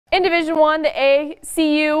In Division I, the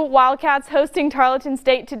ACU Wildcats hosting Tarleton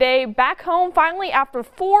State today, back home finally after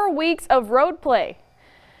 4 weeks of road play.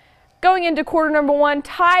 Going into quarter number 1,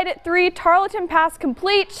 tied at 3, Tarleton pass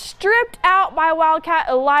complete, stripped out by Wildcat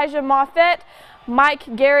Elijah Moffett.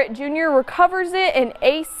 Mike Garrett Jr. recovers it in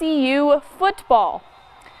ACU football.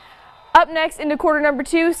 Up next into quarter number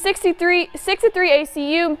 2, 6-3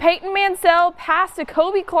 ACU. Peyton Mansell passed to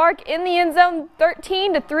Kobe Clark in the end zone,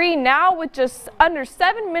 13-3 now with just under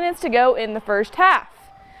 7 minutes to go in the first half.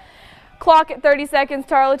 Clock at 30 seconds,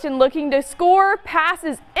 Tarleton looking to score. Pass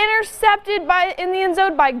is intercepted in the end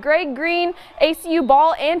zone by Greg Green, ACU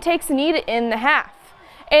ball, and takes a knee to end the half.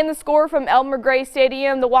 And the score from Elmer Gray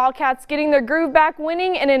Stadium, the Wildcats getting their groove back,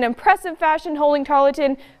 winning in an impressive fashion, holding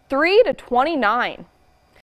Tarleton 3-29.